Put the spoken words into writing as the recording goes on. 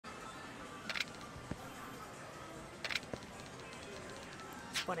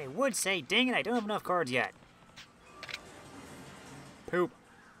But I would say, dang it, I don't have enough cards yet. Poop.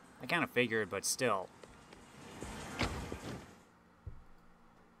 I kind of figured, but still.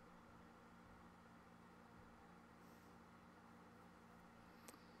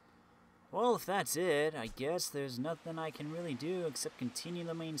 Well, if that's it, I guess there's nothing I can really do except continue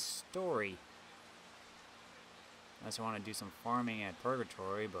the main story. Unless I want to do some farming at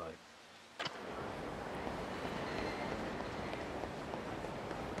Purgatory, but...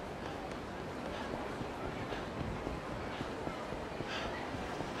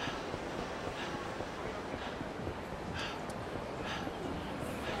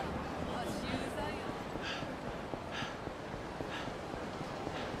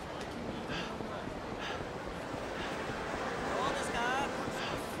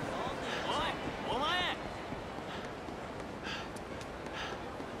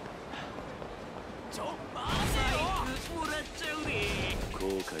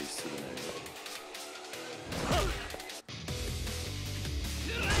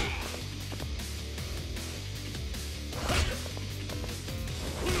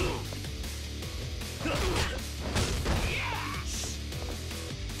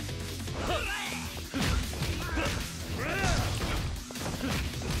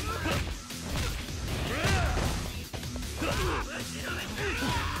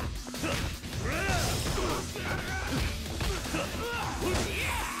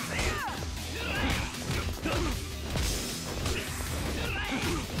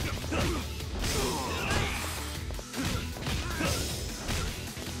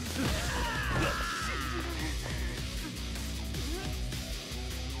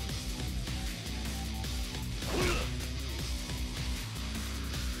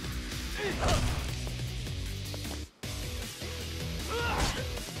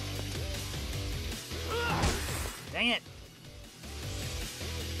 Dang it!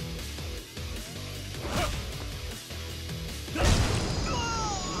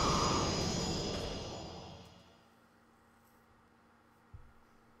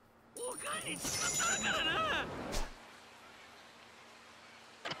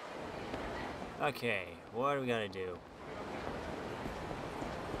 Okay, what do we gotta do?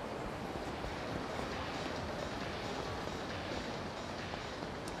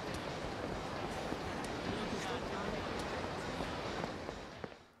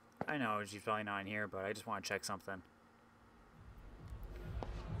 I know she's probably not in here, but I just want to check something.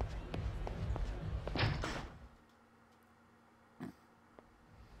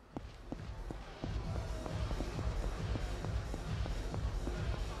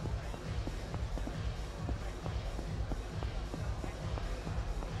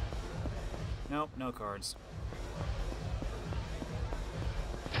 Nope, no cards.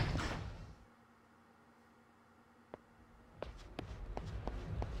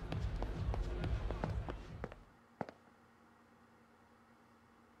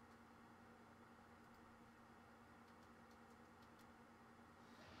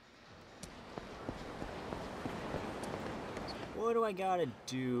 What do I gotta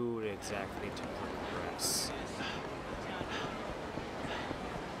do exactly to progress?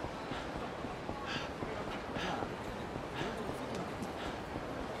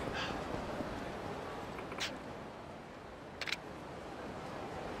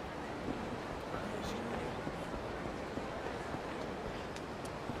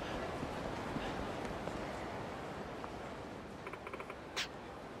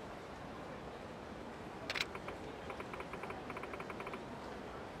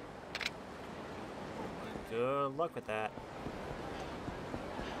 Good luck with that.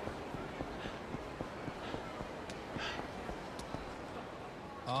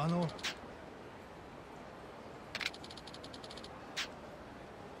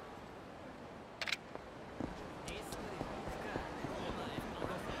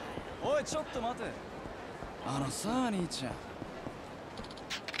 Oi, ちょっと待て。さあ兄ちゃん。と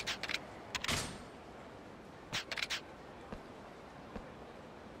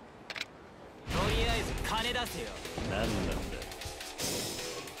りあえず金出せよ。何なんだ。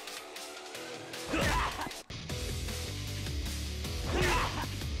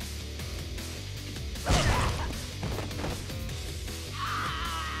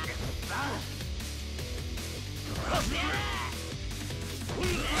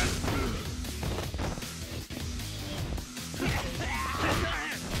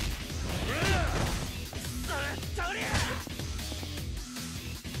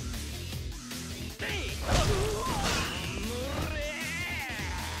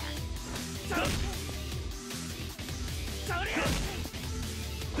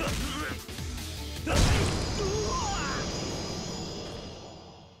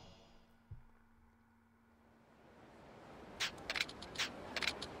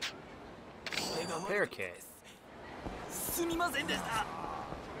Okay. すみませんでした。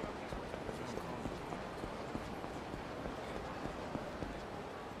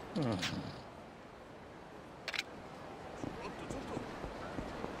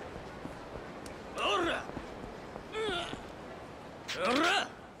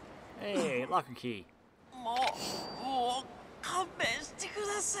Hey, locker key. もう勘弁してく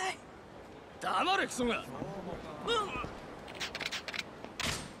ださい。黙れクソが。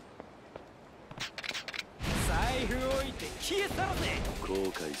財布置いて消え去らせ。後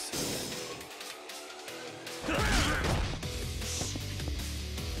悔す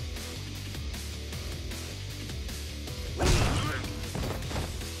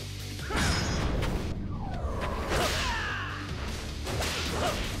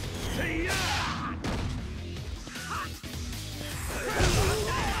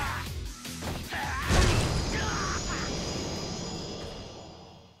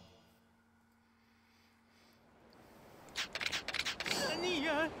何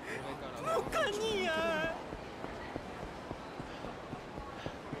や、もうかにや。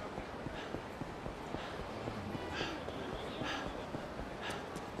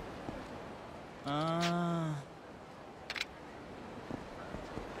ああ。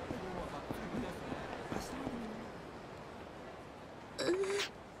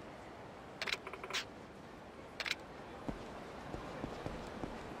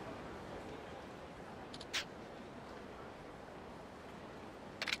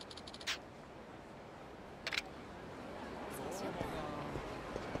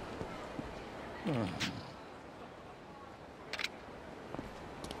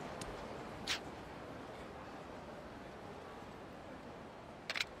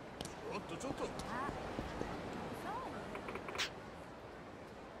ちょっと。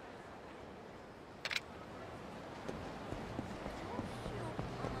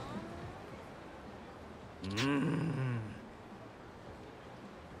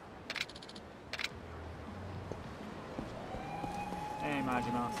Hey,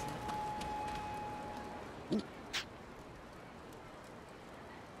 Majima.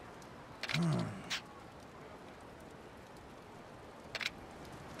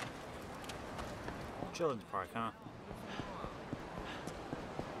 Children's park, huh?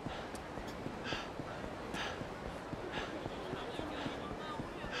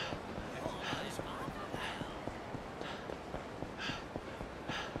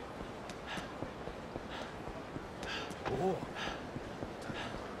 Oh.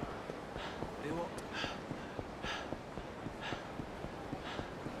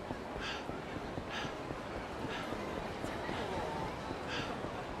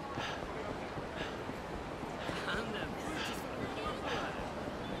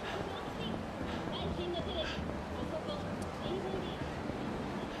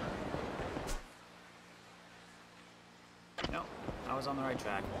 No, I was on the right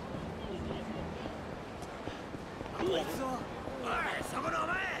track. You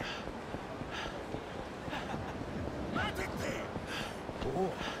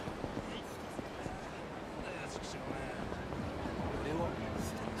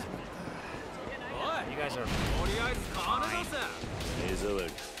guys are とりあえず金出せ。目障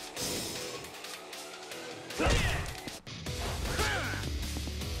り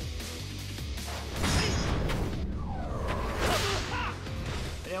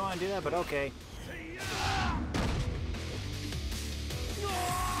I didn't want to do that, but okay.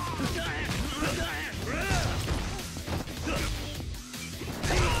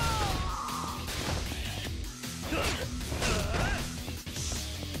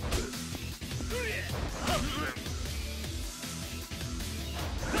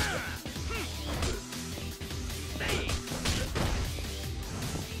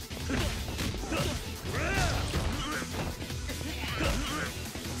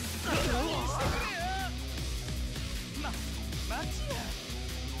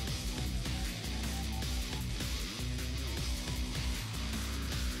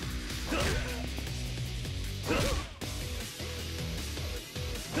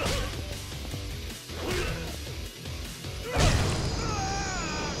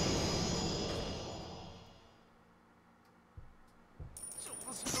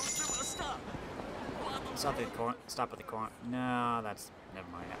 Stop at the corner. No, that's... never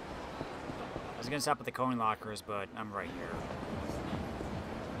mind. I was gonna stop at the coin lockers, but I'm right here.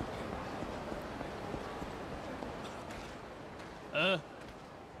 あ、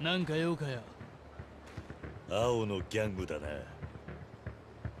なんか用かよ。青のギャングだな。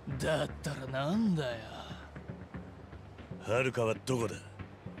だったらなんだよ。はるかはどこだ？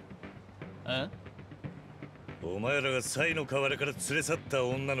あ？お前らがサイの河原から連れ去った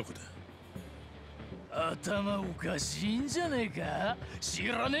女の子だ。頭おかしいんじゃねえか。知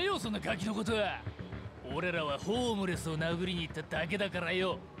らねえよそんなガキのことは。俺らはホームレスを殴りに行っただけだから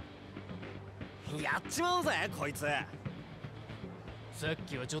よ。やっちまおうぜこいつ。さっ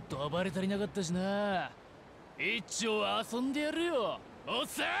きはちょっと暴れ足りなかったしな。一丁遊んでやるよおっ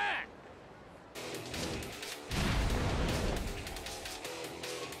さん。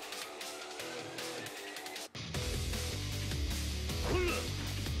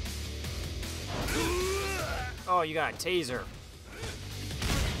Oh, you got a taser. .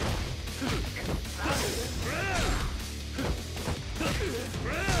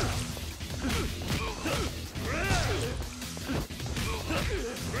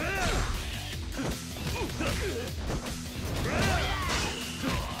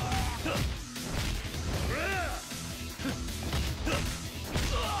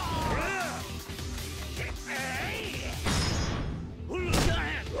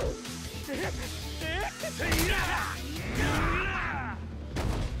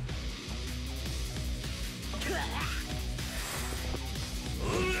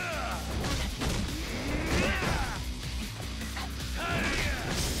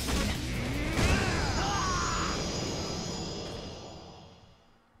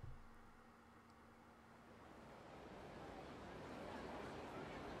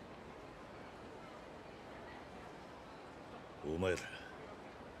お前ら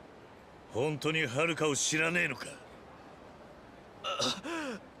本当にハルカを知らねえのか。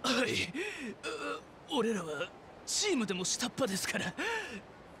はい。俺らはチームでも下っ端ですから。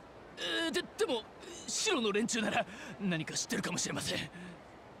でも白の連中なら何か知ってるかもしれません。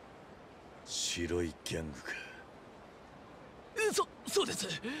白いギャングか。そうです。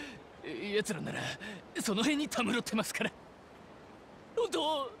奴らならその辺にたむろってますから。本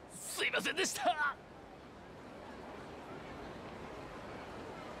当すいませんでした。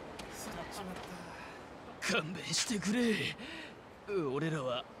勘弁してくれ。俺ら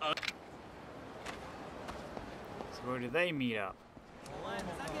はSo where do they meet up?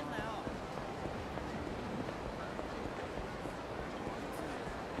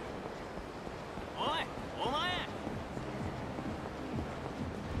 おいお前。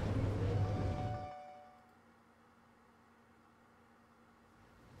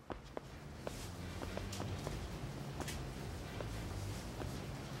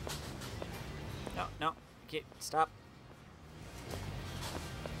No, no. Okay, stop.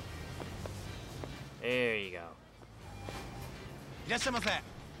 There you go. いらっしゃいませ。あ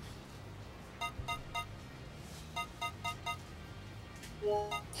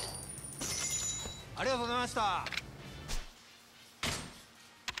りがとうございました。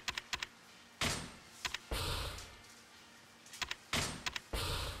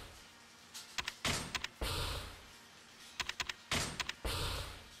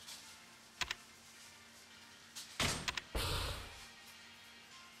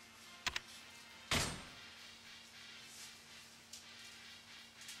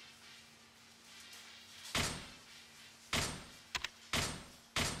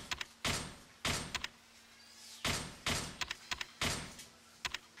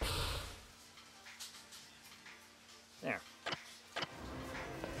There.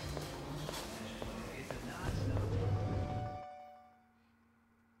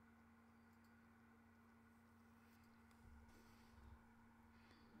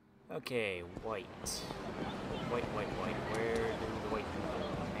 Okay, white. White. Where do the white people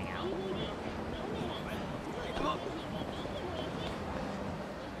hang out?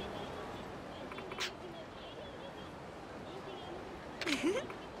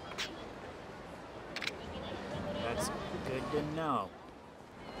 That's good to know.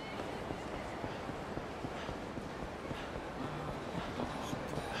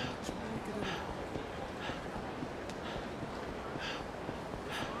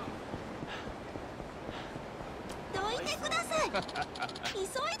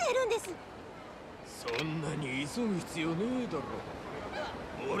 This そんなに急ぐ必要ねえだろ。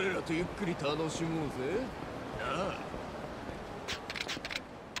俺らとゆっくり楽しもうぜ。なあ。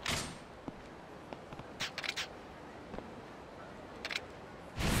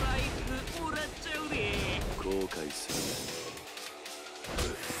財布もらっちゃうで。後悔す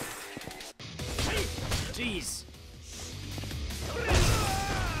Jeez.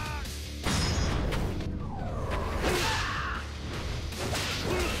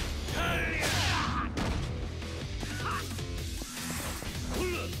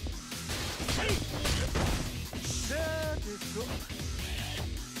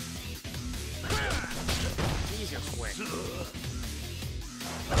 These are quick.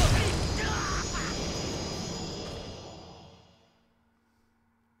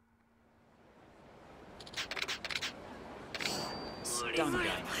 stun gun.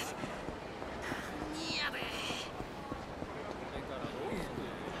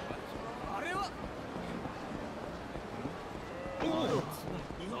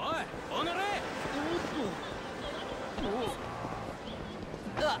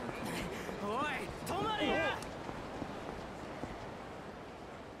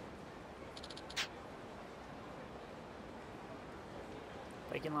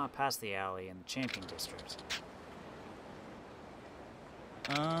 Vacant lot past the alley in the Champion District.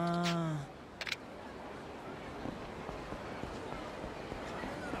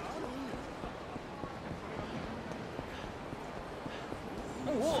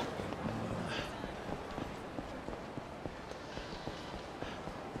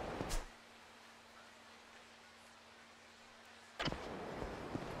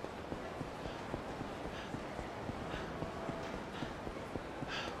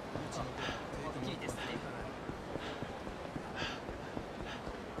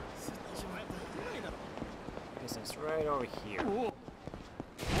 Guess it's right over here. お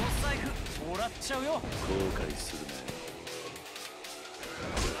財布もらっちゃうよ。後悔するな。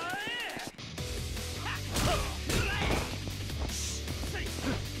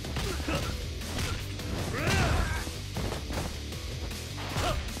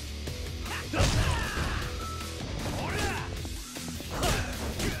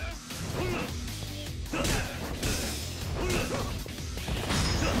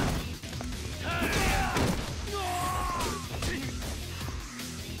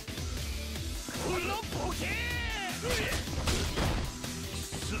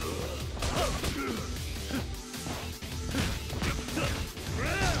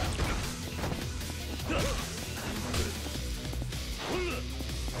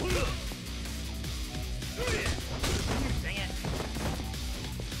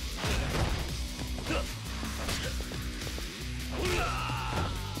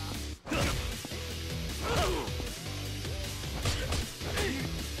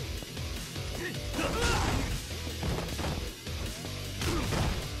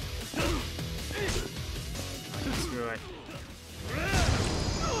Screw it.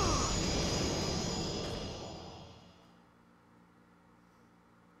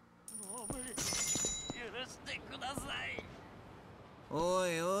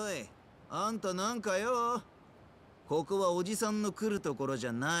 Oi, oi. あんたなんかよ。ここはおじさんの来るところじ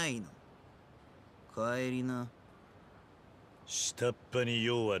ゃないの。帰りな。下っ端に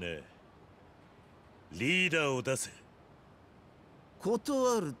用はね。リーダーを出せ。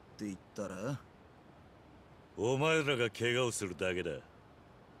断るって言ったらお前らが怪我をするだけだ。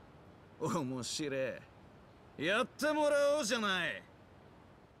面白い。やってもらおうじゃない。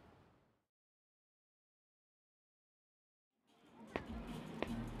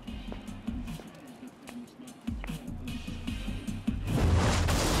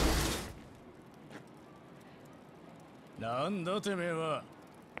なんだてめえは。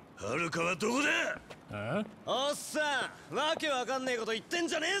はるかはどこだ。おっさん、わけわかんねえこと言ってん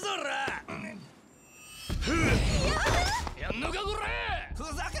じゃねえぞおら。やんのかこれ。ふ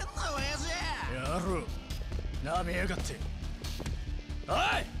ざけんな親父。やろう。なめやがって。おい、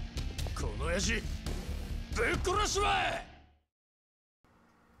この親父ぶっ殺しまえ。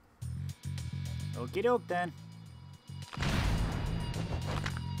 Okie doke then.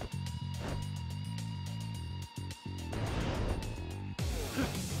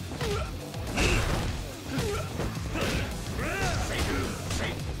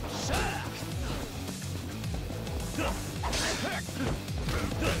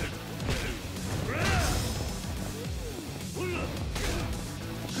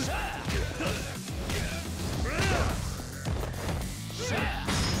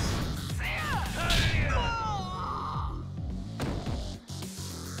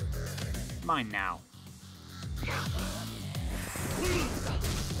 Mine now.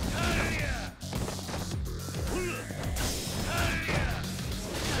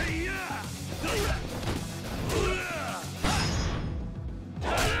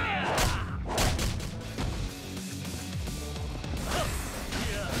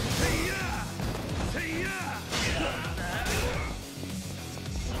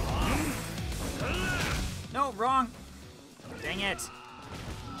 No, wrong. Dang it.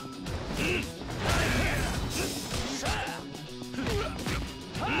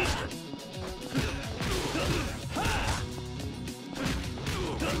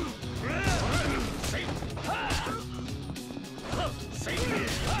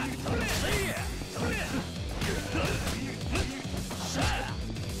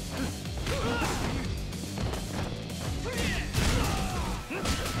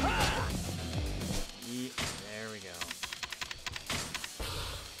 There we go.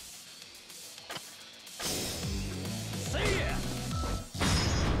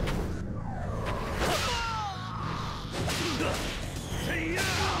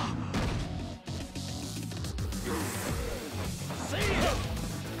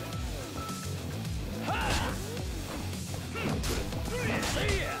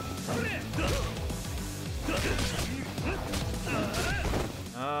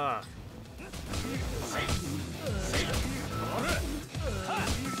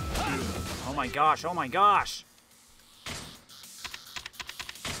 my gosh, oh my gosh!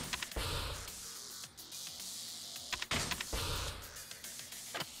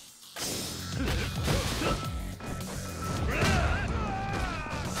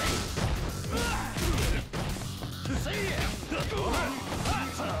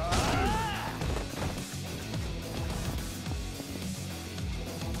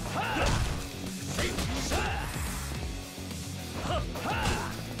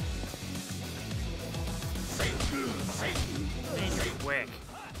 Quick.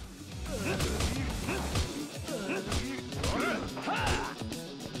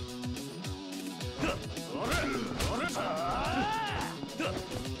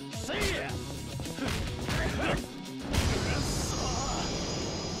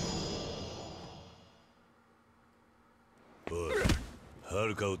おい、は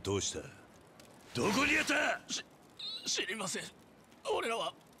るかをどうした？どこにやった？知りません。俺ら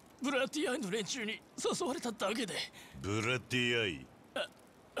はブラッディアイの連中に誘われただけで。ブラッディアイ？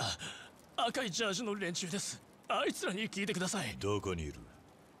赤いジャージの連中です。あいつらに聞いてください。どこにいる？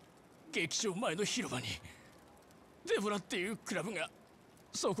劇場前の広場にデボラっていうクラブが、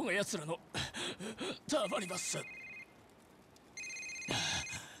そこが奴らのたまります。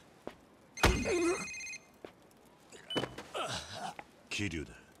桐生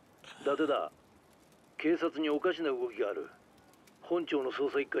だ。伊達だ。警察におかしな動きがある。本庁の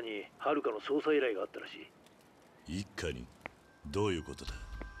捜査一課にはるかの捜査依頼があったらしい。一課に？どういうことだ？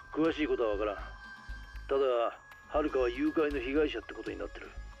詳しいことはわからん。ただはるかは誘拐の被害者ってことになってる。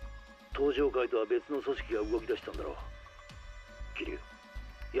東上会とは別の組織が動き出したんだろう。桐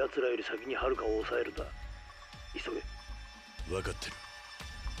生、奴らより先にはるかを抑えるんだ。急げ。分かってる。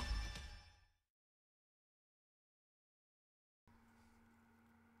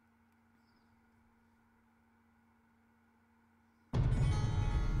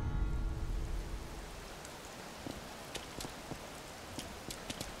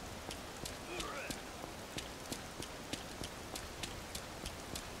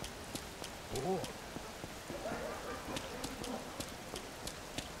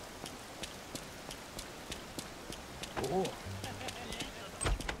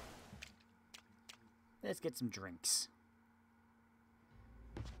Let's get some drinks.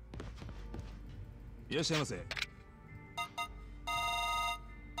 いらっしゃいませ。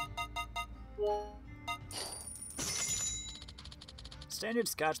Standard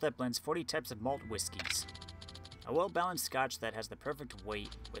scotch that blends 40 types of malt whiskeys. A well-balanced scotch that has the perfect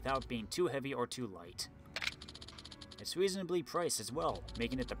weight without being too heavy or too light. It's reasonably priced as well,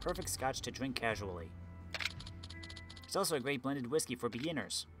 making it the perfect scotch to drink casually. It's also a great blended whiskey for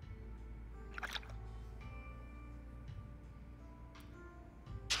beginners.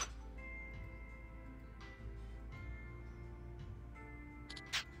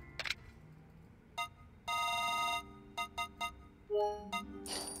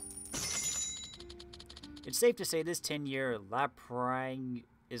 It's safe to say this 10-year Laprang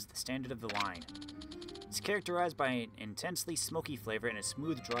is the standard of the line. It's characterized by an intensely smoky flavor and a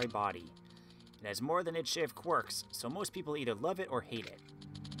smooth, dry body. It has more than its share of quirks, so most people either love it or hate it.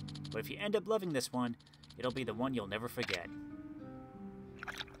 But if you end up loving this one, it'll be the one you'll never forget.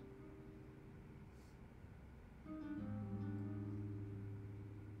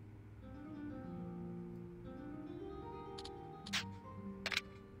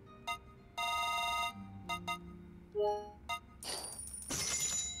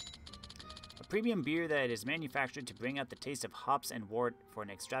 A premium beer that is manufactured to bring out the taste of hops and wort for an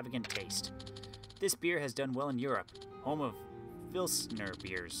extravagant taste. This beer has done well in Europe, home of Pilsner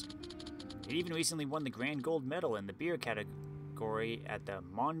beers. It even recently won the Grand Gold Medal in the beer category at the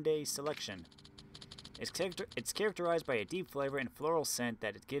Monde Selection. It's characterized by a deep flavor and floral scent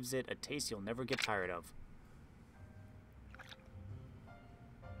that it gives it a taste you'll never get tired of.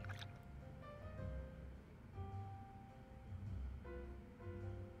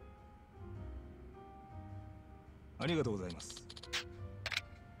 ありがとうございます。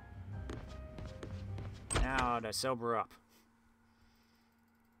 Now to sober up.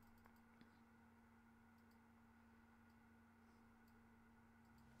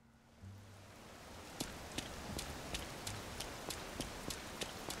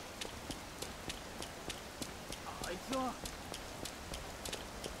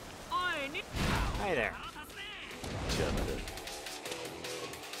 Hi there.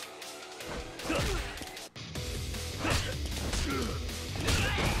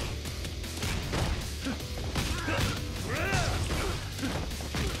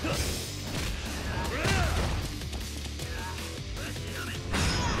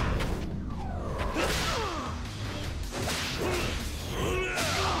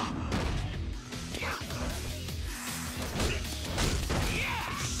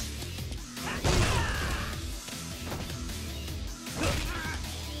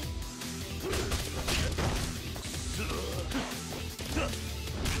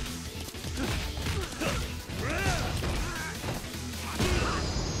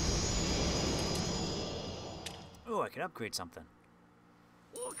 could upgrade something.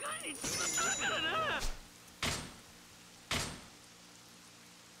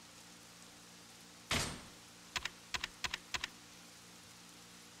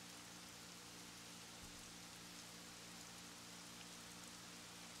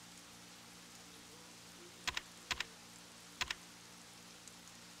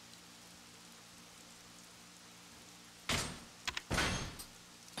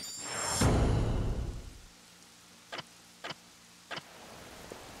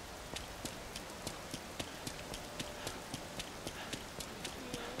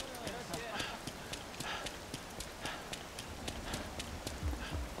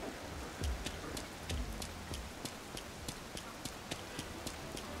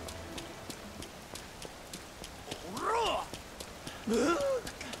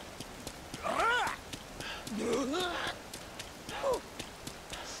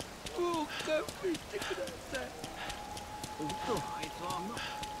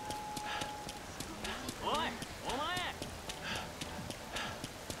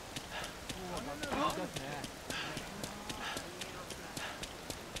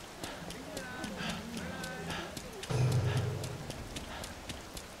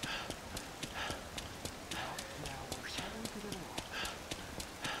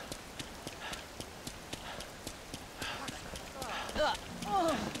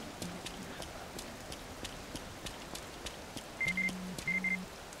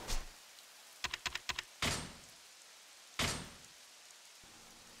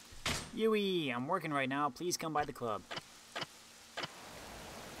 Yui, I'm working right now. Please come by the club.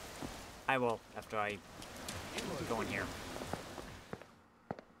 I will, after I go in here.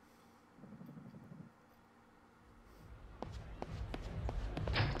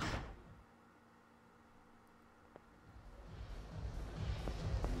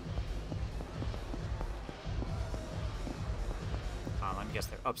 Let me guess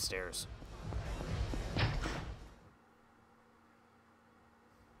they're upstairs.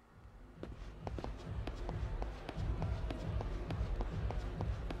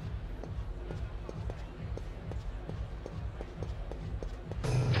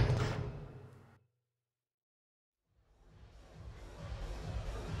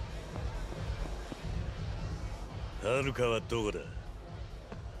 Haruka はどこだ？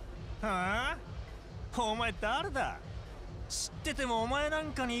はあ？お前誰だ？知っててもお前な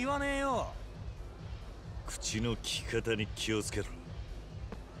んかに言わねえよ。口の利き方に気をつけろ。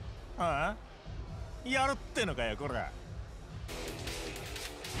はあ？やるってのかよこら。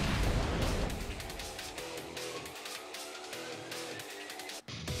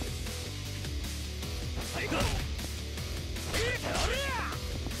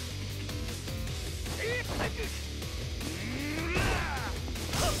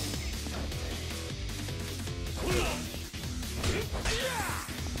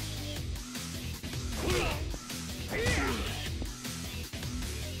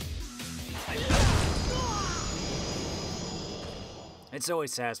It's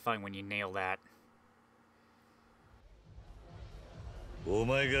always satisfying when you nail that. お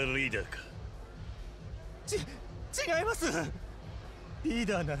前がリーダーか？違います。リー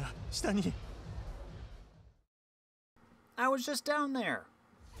ダーなら下に。I was just down there.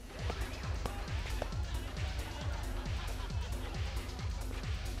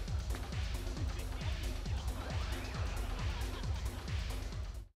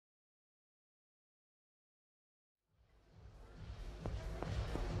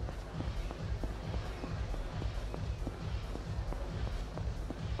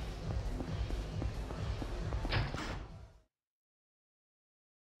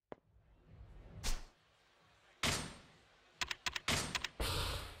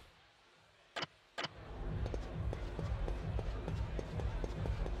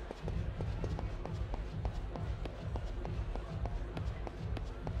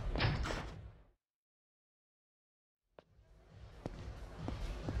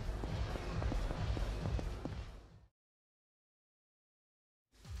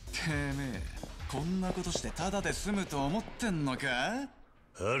てめえ、こんなことしてタダで済むと思ってんのか？は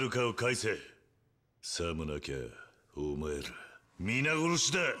るかを返せ。さもなきゃお前ら皆殺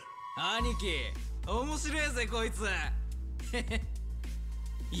しだ。兄貴、面白いぜこいつ。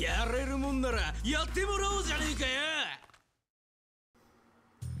やれるもんならやってもらおうじゃねえかよ。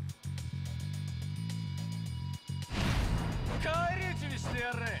返り討ちにして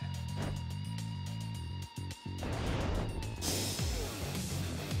やれ。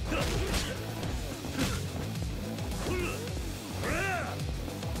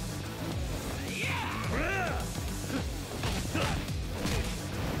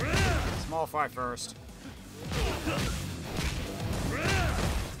Small fry first.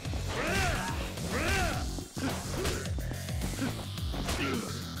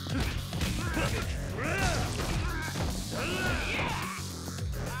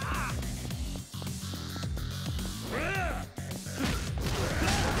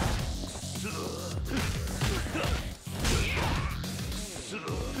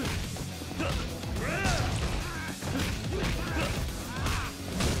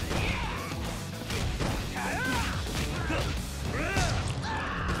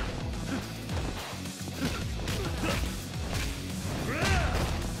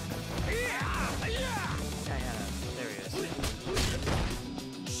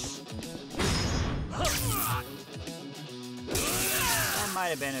 Might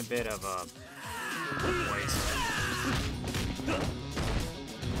have been a bit of a waste.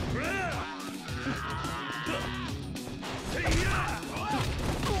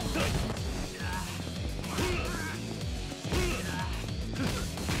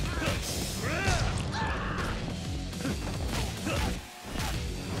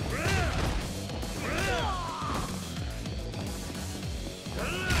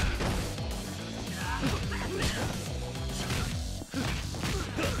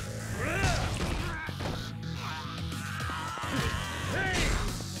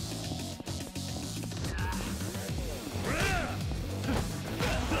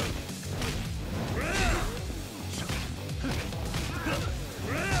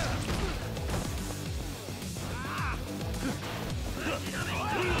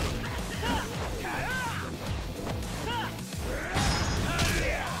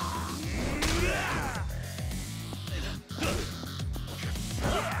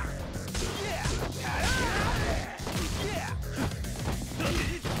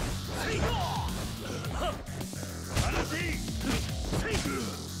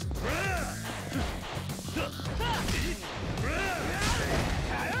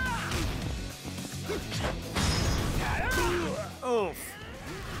 Oof.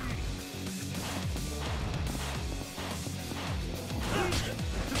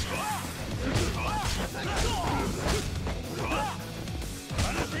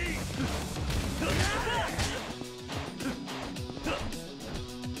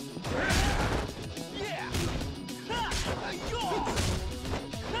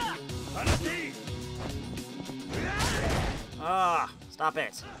 Ah, stop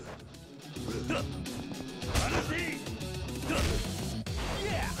it.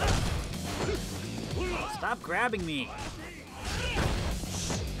 Stop grabbing me.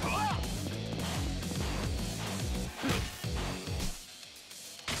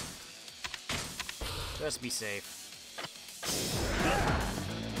 Just be safe.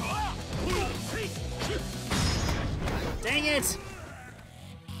 Dang it!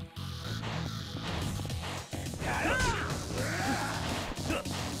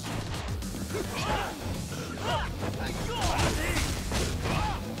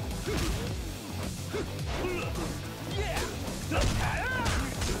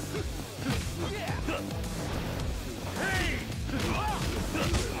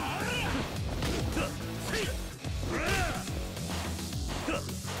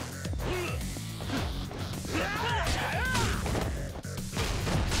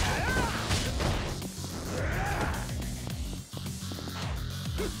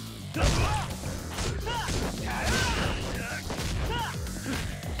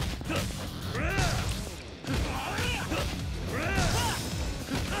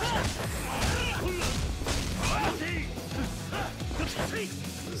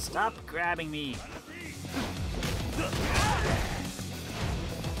 Stop grabbing me.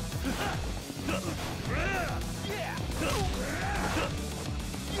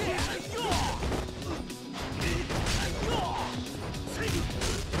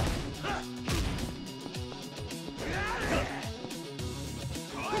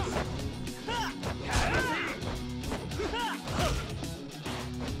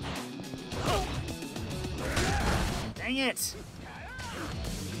 Dang it!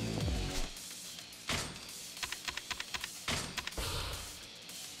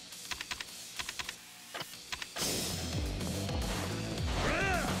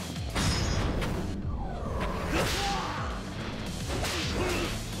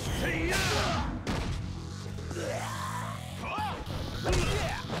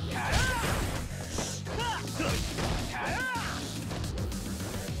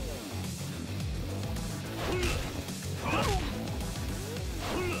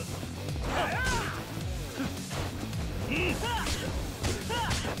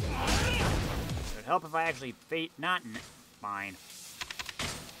 It'd help if I actually not mine.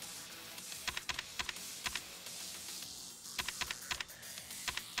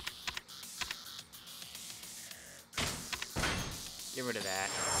 Get rid of that.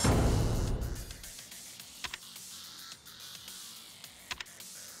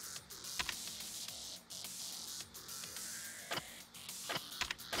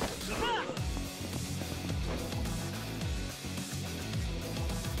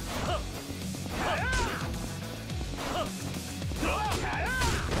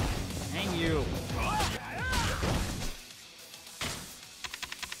 Hang you.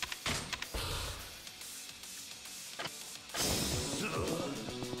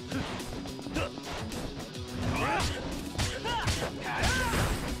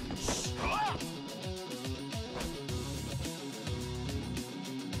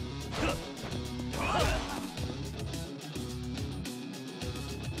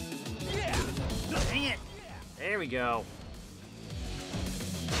 Dang it! There we go.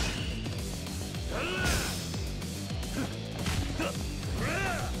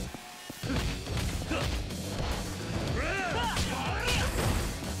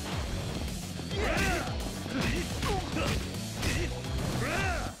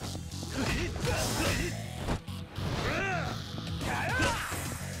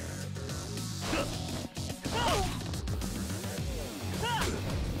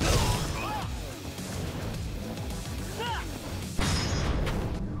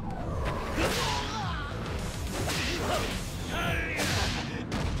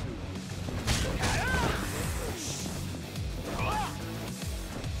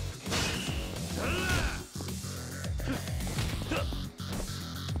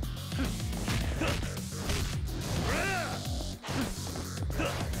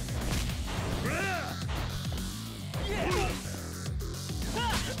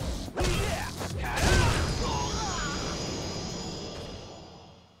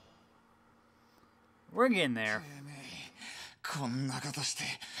 We're getting there. こんなことして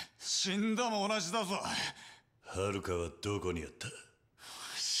死んだも同じだぞ。はるかはどこにあった？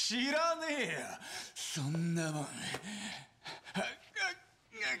知らねえよ、そんなもん。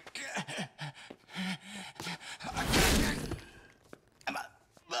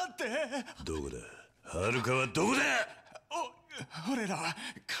待って。どこだ？はるかはどこだ？俺らは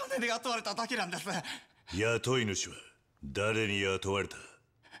金で雇われただけなんです。雇い主は誰に雇われた？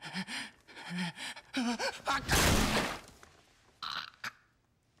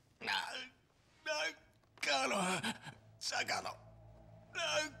釈迦の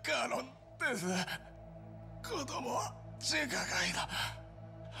カノンです。子供は中華街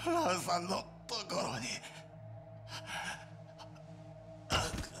のランさんのところに。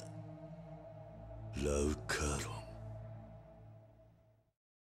ラウカーロン。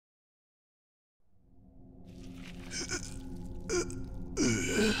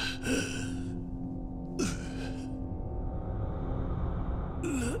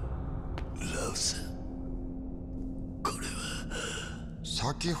ラウさん、これは。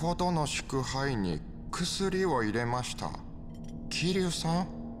先ほどの祝杯に薬を入れました。桐生さん、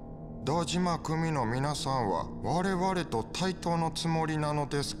堂島組の皆さんは我々と対等のつもりなの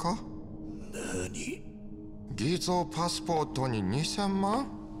ですか？何？偽造パスポートに2000万？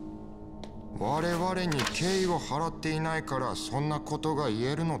我々に敬意を払っていないからそんなことが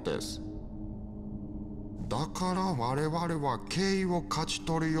言えるのです。だから我々は敬意を勝ち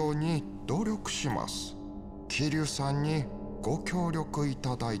取るように努力します。桐生さんにご協力い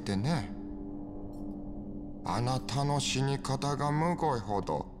ただいてね。あなたの死に方がむごいほ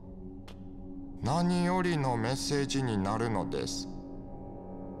ど何よりのメッセージになるのです。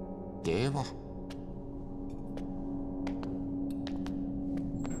では。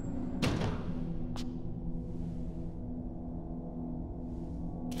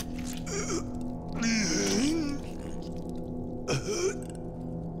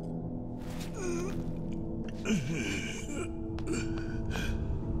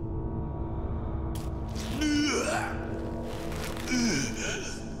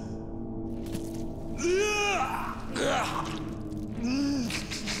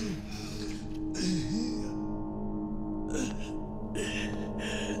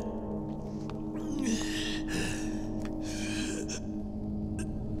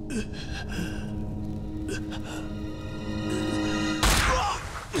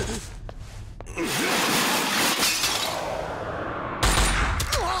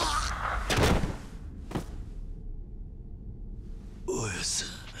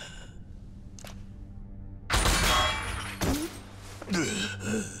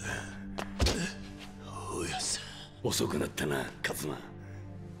遅くなったな、カズマ。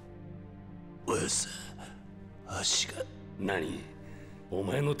おやさ、足が。何？お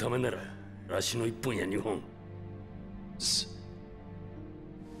前のためなら足の1本や2本。す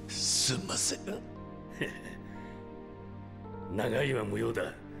んません。長いは無用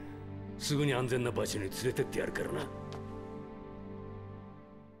だ。すぐに安全な場所に連れてってやるからな。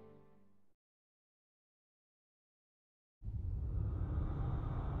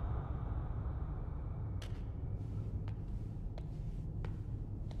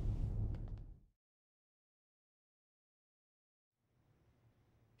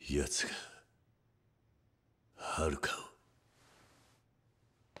奴がはるかを。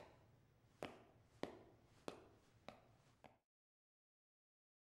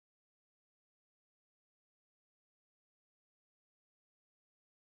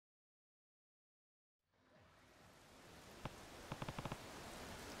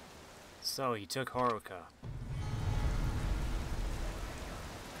So he took Haruka.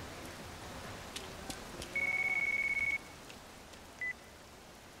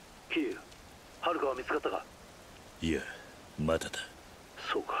 Kiryu、はるかは見つかったか？いや、まだだ。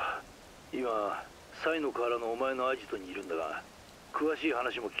そうか。今、サイの河原のお前のアジトにいるんだが、詳しい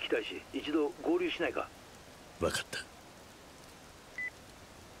話も聞きたいし、一度合流しないか？わかった。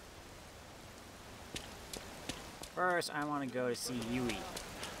First, I want to go to see Yui.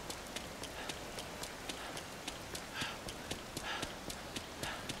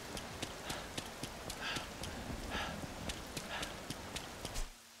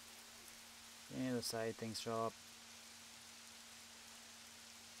 The side things show up.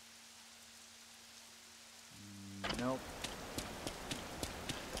 Nope.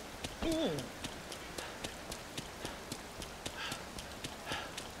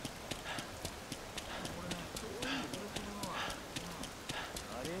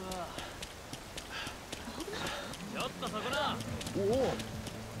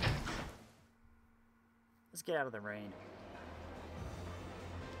 Let's get out of the rain.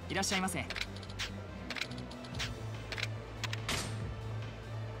 いらっしゃいませ。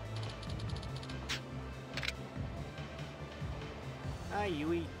Hi,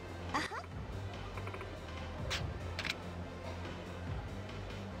 Yui.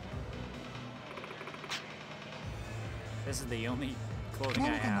 This is the only clothing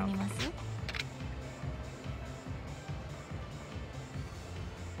I have.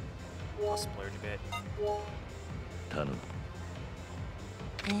 I'll splurge a bit. 頼む。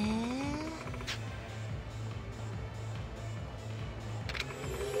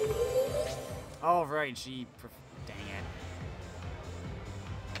All right, she. Dang it.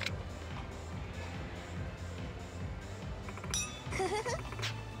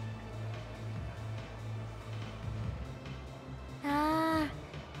 Ah,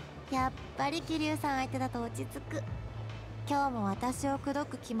 やっぱり桐生さん相手だと落ち着く。今日も私を口説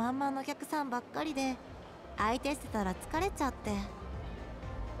く気満々のお客さんばっかりで、相手してたら疲れちゃって。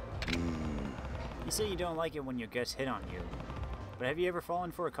You say you don't like it when your guests hit on you, but have you ever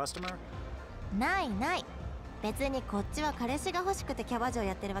fallen for a customer? ないない。別にこっちは彼氏が欲しくてキャバ嬢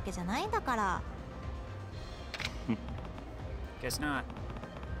やってるわけじゃないんだから。Guess not.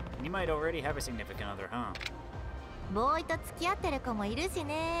 You might already have a significant other, huh? ボーイと付き合ってる子もいるし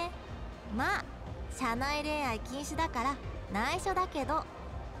ね。まあ、社内恋愛禁止だから内緒だけど。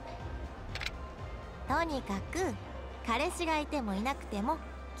とにかく、彼氏がいてもいなくても、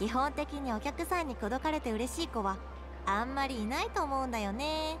基本的にお客さんに口説かれて嬉しい子はあんまりいないと思うんだよ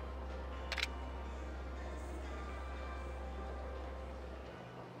ね。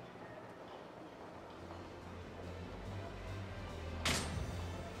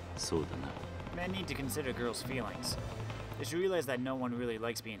そうだな。Men need to consider girls' feelings. They should realize that no one really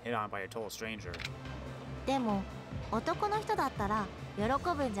likes being hit on by a total stranger. でも、男の人だったら喜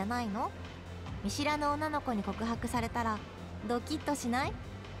ぶんじゃないの？見知らぬ女の子に告白されたらドキッとしない？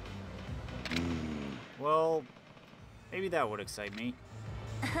 Well, maybe that would excite me.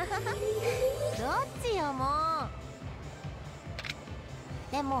 どっちよも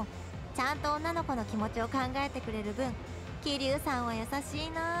う。でも、ちゃんと女の子の気持ちを考えてくれる分、桐生さんは優しい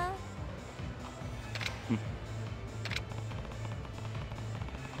な。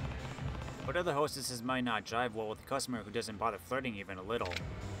But other hostesses might not jive well with a customer who doesn't bother flirting even a little.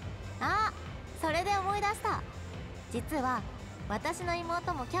 あ、それで思い出した。実は私の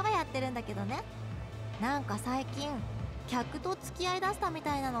妹もキャバやってるんだけどね。なんか最近客と付き合いだしたみ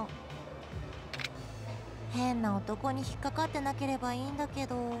たいなの。変な男に引っかかってなければいいんだけ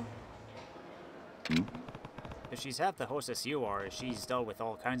ど。If she's half the hostess you are, she's dealt with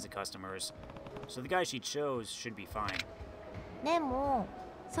all kinds of customers. So the guy she chose should be fine. でも、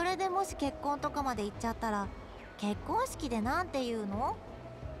それでもし結婚とかまで行っちゃったら、結婚式でなんて言うの？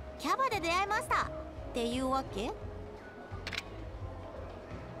キャバで出会いましたっていうわけ？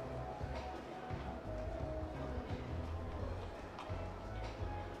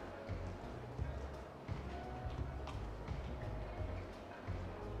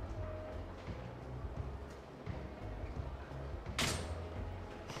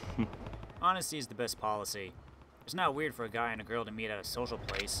 Honesty is the best policy. It's not weird for a guy and a girl to meet at a social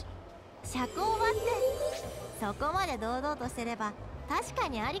place. 社交場ってそこまで堂々としてれば確か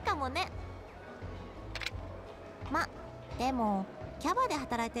にありかもね。ま、でもキャバで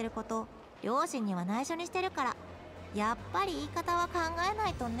働いてること両親には内緒にしてるからやっぱり言い方は考えな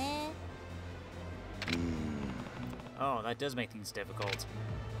いとね。Oh, that does make things difficult.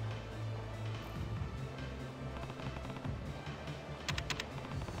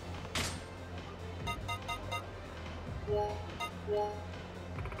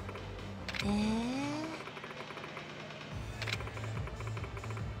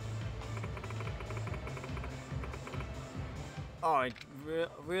 Oh,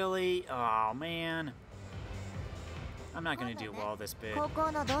 really? Oh, man. I'm not gonna do well this bit. 高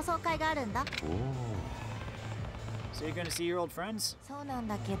校の同窓会があるんだ。So you're gonna see your old friends? そうなん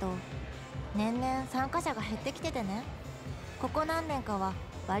だけど、年々参加者が減ってきててね。ここ何年かは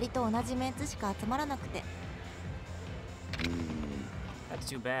割と同じメンツしか集まらなくて。That's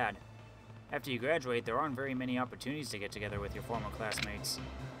too bad. After you graduate, there aren't very many opportunities to get together with your former classmates.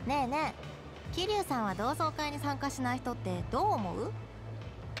 ねえねえ、桐生さんは同窓会に参加しない人ってどう思う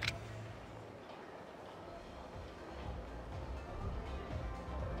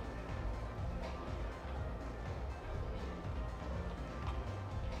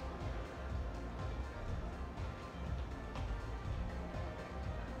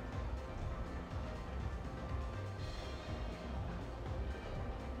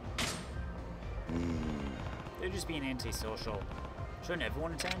？They're just being antisocial. Shouldn't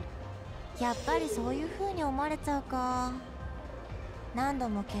everyone attend? やっぱりそういう風に思われちゃうか。何度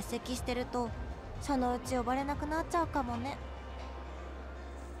も欠席してるとそのうち呼ばれなくなっちゃうかもね。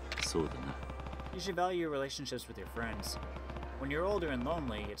そうだな。You should value your relationships with your friends. When you're older and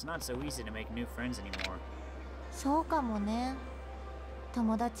lonely, it's not so easy to make new friends anymore. そうかもね。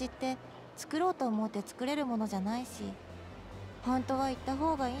友達って作ろうと思って作れるものじゃないし、本当は言った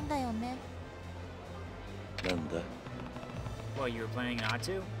方がいいんだよね。なんだ？ Well, you were planning not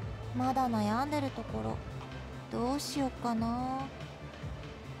to? まだ悩んでるところ。どうしようかな。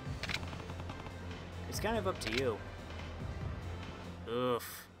It's kind of up to you. Oof.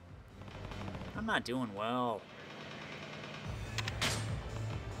 I'm not doing well.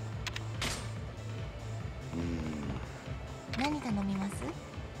 何頼みます？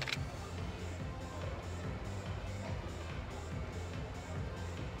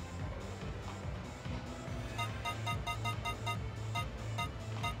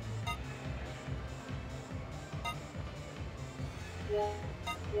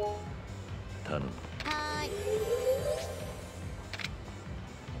頼む。はーい。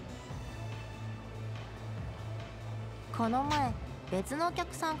この前別のお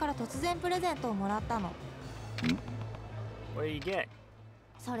客さんから突然プレゼントをもらったの。What do you get?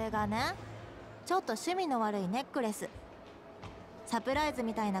 それがね、ちょっと趣味の悪いネックレス。サプライズ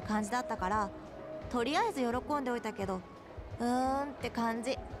みたいな感じだったからとりあえず喜んでおいたけど、って感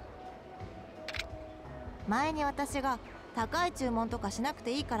じ。前に私が高い注文とかしなく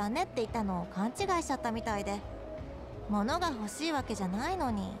ていいからねって言ったのを勘違いしちゃったみたいで、物が欲しいわけじゃない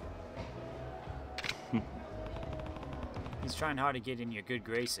のに。He's trying hard to get in your good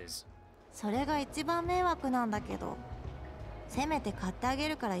graces. それが一番迷惑なんだけど、せめて買ってあげ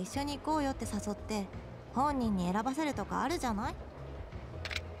るから一緒に行こうよって誘って本人に選ばせるとかあるじゃない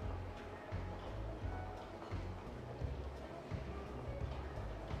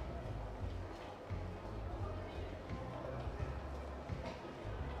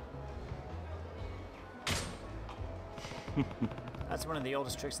？That's one of the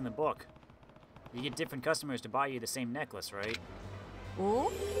oldest tricks in the book. You get different customers to buy you the same necklace, right?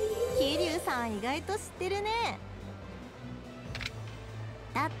 お？桐生さん意外と知ってるね。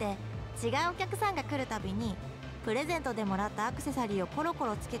だって違うお客さんが来るたびにプレゼントでもらったアクセサリーをコロコ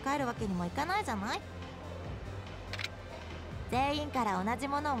ロ付け替えるわけにもいかないじゃない？全員から同じ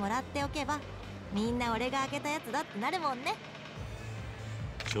ものをもらっておけばみんな俺があげたやつだってなるもんね。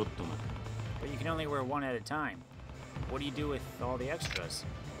ちょっと待って。But you can only wear one at a time. What do you do with all the extras?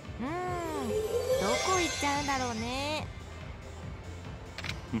 どこ行っちゃうんだろうね。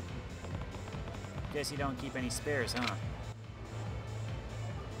Guess you don't keep any spares, huh?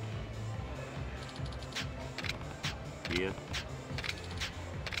 いや。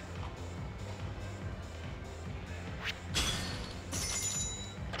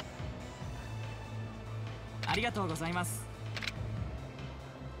ありがとうございます。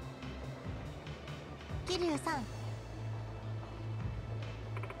桐生さん。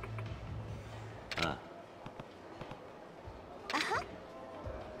ああ。あは。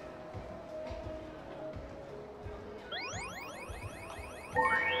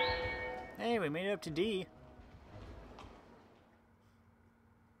we made it up to D.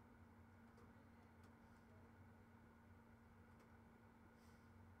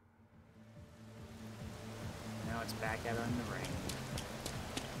 Now it's back out in the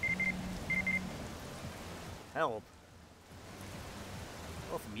ring. Help?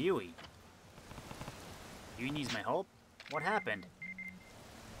 Oh, from Yui. Yui needs my help? What happened?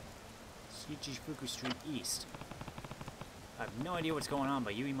 Shichifuku Street East. I have no idea what's going on,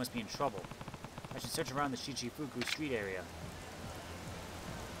 but Yui must be in trouble. I should search around the Shichifuku Street area.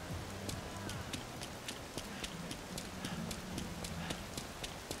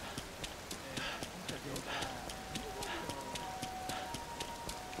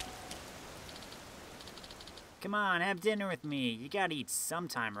 Come on, have dinner with me. You gotta eat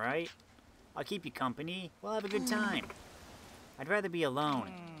sometime, right? I'll keep you company. We'll have a good time. I'd rather be alone.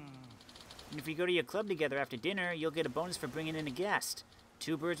 And if we go to your club together after dinner, you'll get a bonus for bringing in a guest.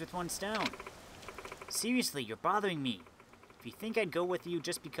 2 birds with 1 stone. Seriously, you're bothering me. If you think I'd go with you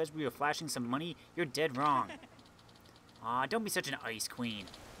just because we were flashing some money, you're dead wrong. Aw, don't be such an ice queen.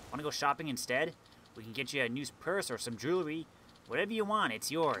 Wanna go shopping instead? We can get you a new purse or some jewelry. Whatever you want, it's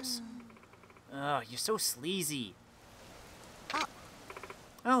yours. Ugh, you're so sleazy.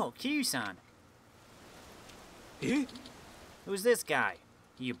 Oh, Kiryu-san. Eh? Who's this guy?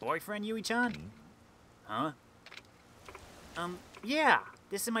 He your boyfriend, Yui-chan? Huh? Yeah,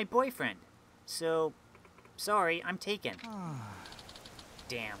 this is my boyfriend. So, sorry, I'm taken.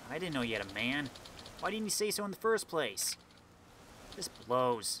 Damn, I didn't know you had a man. Why didn't you say so in the first place? This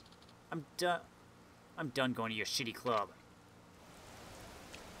blows. I'm done going to your shitty club.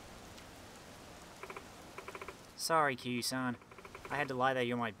 Sorry, Kiryu-san. I had to lie that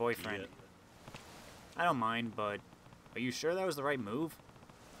you're my boyfriend. Yeah. I don't mind, but are you sure that was the right move?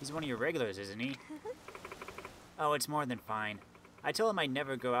 He's one of your regulars, isn't he? Oh, it's more than fine. I told him I'd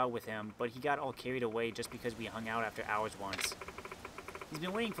never go out with him, but he got all carried away just because we hung out after hours once. He's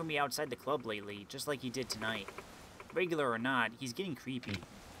been waiting for me outside the club lately, just like he did tonight. Regular or not, he's getting creepy.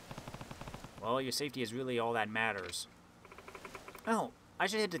 Well, your safety is really all that matters. Oh, I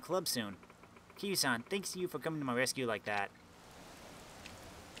should head to the club soon. Kiryu-san, thanks to you for coming to my rescue like that.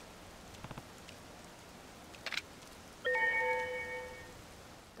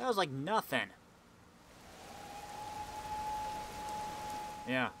 That was like nothing.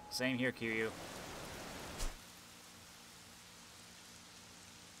 Yeah, same here, Kiryu.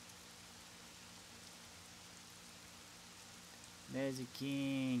 There's a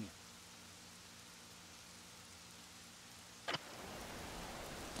king.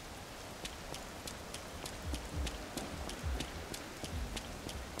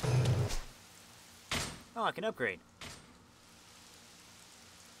 Oh, I can upgrade.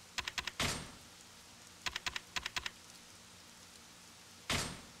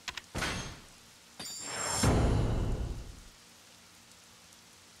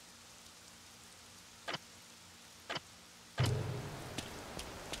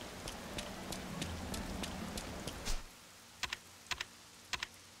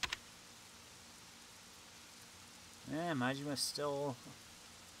 Yeah, Majima's still...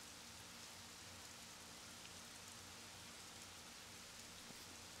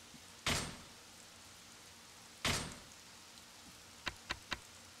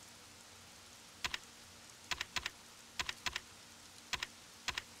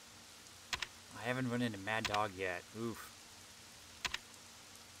 I haven't run into Mad Dog yet. Oof.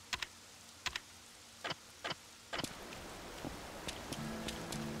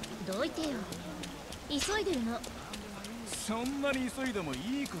どいてよ。急いでるの。そんなに急いでも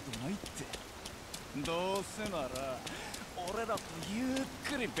いいことないって。どうせなら俺らとゆっ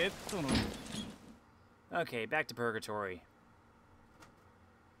くりベッドの。Okay, back to Purgatory.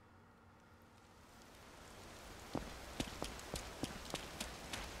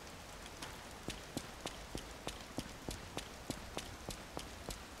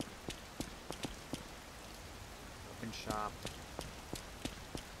 Open shop.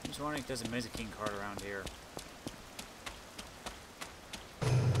 I'm just wondering if there's a Mizuking card around here.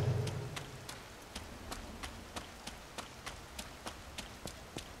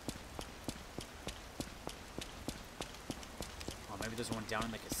 Maybe there's one down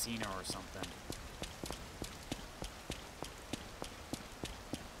in the casino or something.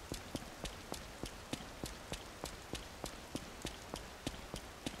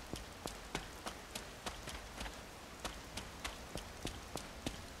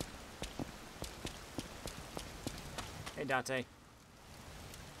 Hey, Date.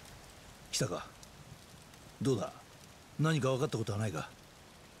 来たか。どうだ。何か分かったことはないか。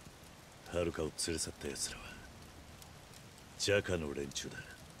はるかを連れ去った奴らはジャカの連中だ。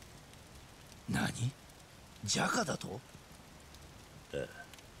何？ジャカだと？ああ、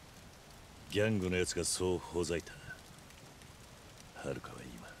ギャングのやつがそうほざいた。ハルカは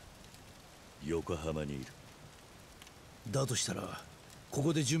今横浜にいる。だとしたらこ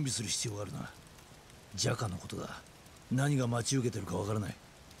こで準備する必要があるな。ジャカのことだ。何が待ち受けてるかわからない。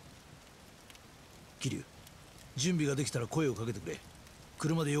桐生、準備ができたら声をかけてくれ。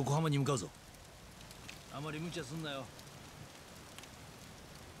車で横浜に向かうぞ。あまり無茶すんなよ。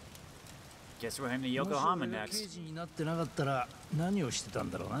Guess we're heading to Yokohama 刑 next. 事になってなかったら何をしてたん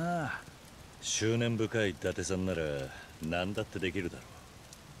だろうな。執念深い伊達さんなら何だってできるだろう。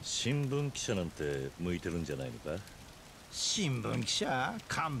新聞記者なんて向いてるんじゃないのか？新聞記者？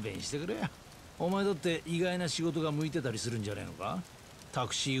勘弁してくれ。お前だって意外な仕事が向いてたりするんじゃないのか？タ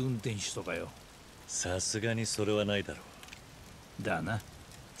クシー運転手とかよ。さすがにそれはないだろう。だな。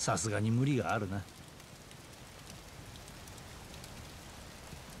さすがに無理があるな。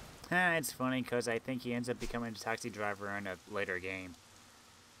It's funny because I think he ends up becoming a taxi driver in a later game.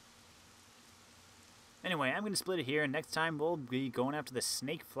 Anyway, I'm going to split it here, and next time we'll be going after the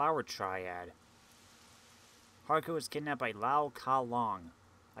Snake Flower Triad. Haruka was kidnapped by Lao Ka Long.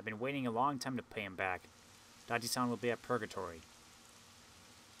 I've been waiting a long time to pay him back. Dachi-san will be at Purgatory.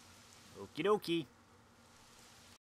 Okie dokie.